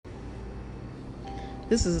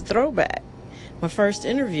This is a throwback. My first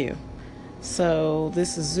interview. So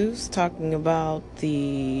this is Zeus talking about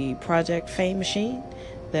the project Fame Machine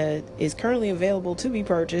that is currently available to be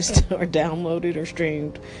purchased or downloaded or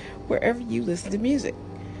streamed wherever you listen to music.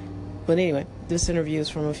 But anyway, this interview is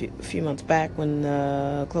from a few months back, when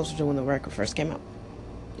closer to when the record first came out.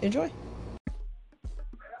 Enjoy.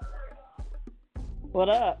 What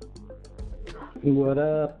up? What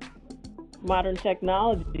up? Modern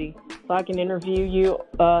technology. So I can interview you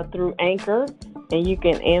through Anchor, and you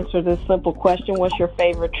can answer this simple question: what's your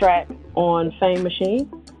favorite track on Fame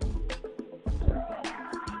Machine?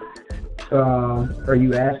 Are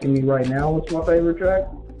you asking me right now what's my favorite track?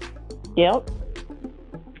 Yep.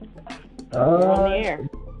 On the air.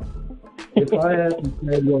 If I had to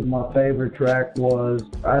say what my favorite track was,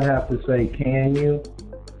 I'd have to say Can You,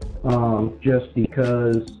 just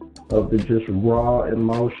because of the just raw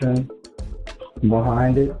emotion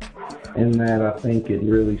behind it, and that I think it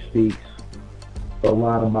really speaks a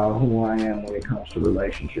lot about who I am when it comes to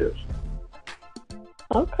relationships.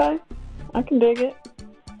 Okay, I can dig it.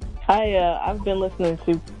 I've been listening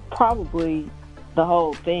to probably the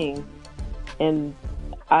whole thing, and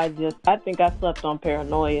I think I slept on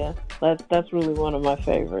Paranoia. That's really one of my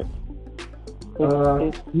favorites.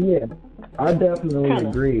 Yeah, I definitely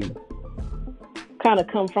agree. Kind of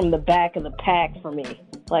come from the back of the pack for me.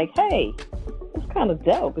 Like, hey, it's kind of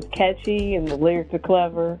dope. It's catchy and the lyrics are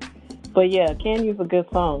clever. But yeah, Can You's a good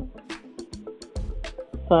song.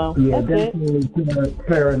 So yeah, that's definitely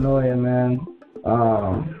Paranoia, man.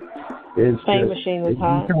 Fame Machine was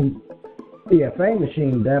hot. Yeah, Fame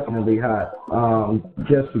Machine definitely hot.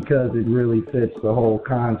 Just because it really fits the whole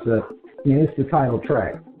concept. I mean, it's the title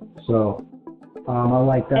track, so I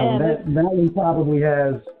like that one. That one probably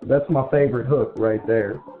that's my favorite hook right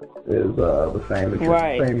there. Is the Fame Machine.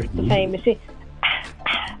 Right, the Fame Machine.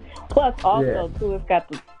 Plus, also too, it's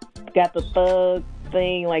got the thug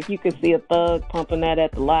thing. Like, you can see a thug pumping that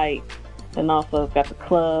at the light, and also it's got the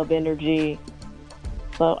club energy.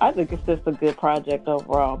 So I think it's just a good project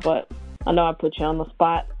overall. But I know I put you on the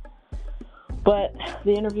spot, but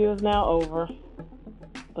the interview is now over.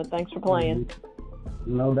 But thanks for playing.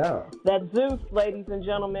 No doubt. That's Zeus, ladies and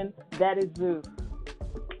gentlemen. That is Zeus.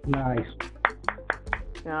 Nice.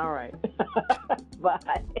 All right. Bye.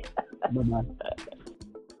 Bye-bye.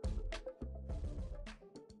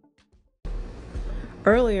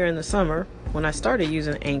 Earlier in the summer, when I started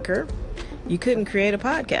using Anchor, you couldn't create a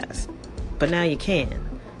podcast, but now you can.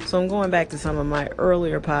 So I'm going back to some of my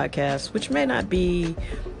earlier podcasts, which may not be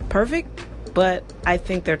perfect, but I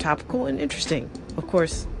think they're topical and interesting. Of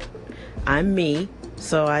course, I'm me,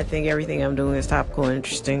 so I think everything I'm doing is topical and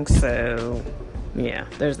interesting. So, yeah,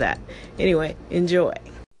 there's that. Anyway, enjoy.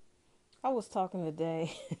 I was talking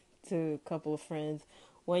today to a couple of friends.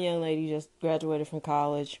 One young lady just graduated from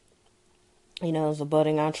college. You know, is a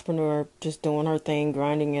budding entrepreneur, just doing her thing,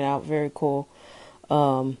 grinding it out. Very cool.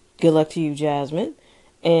 Good luck to you, Jasmine.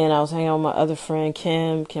 And I was hanging out with my other friend,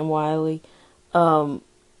 Kim Wiley. And,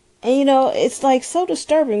 you know, it's like so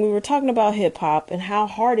disturbing. We were talking about hip hop and how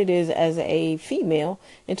hard it is as a female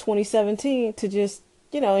in 2017 to just,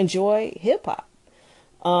 you know, enjoy hip hop.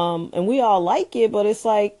 And we all like it, but it's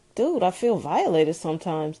like, dude, I feel violated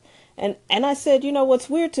sometimes. And I said, you know,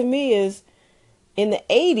 what's weird to me is, in the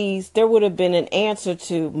 80s, there would have been an answer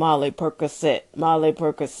to Molly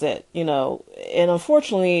Percocet, you know, and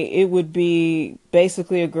unfortunately it would be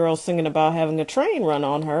basically a girl singing about having a train run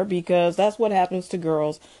on her, because that's what happens to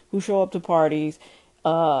girls who show up to parties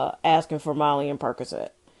asking for Molly and Percocet.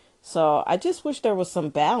 So I just wish there was some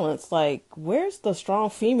balance. Like, where's the strong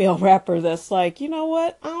female rapper that's like, you know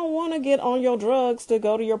what, I don't want to get on your drugs to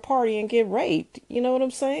go to your party and get raped. You know what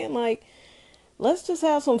I'm saying? Like, let's just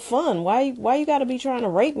have some fun. Why you gotta be trying to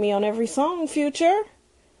rape me on every song, Future?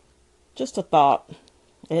 Just a thought.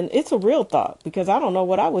 And it's a real thought, because I don't know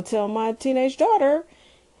what I would tell my teenage daughter,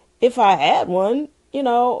 if I had one, you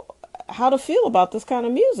know, how to feel about this kind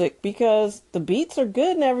of music, because the beats are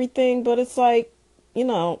good and everything, but it's like, you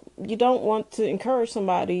know, you don't want to encourage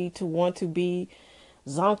somebody to want to be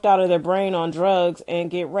zonked out of their brain on drugs and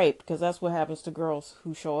get raped, because that's what happens to girls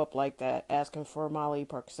who show up like that asking for Molly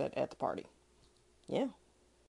Percocet at the party. Yeah.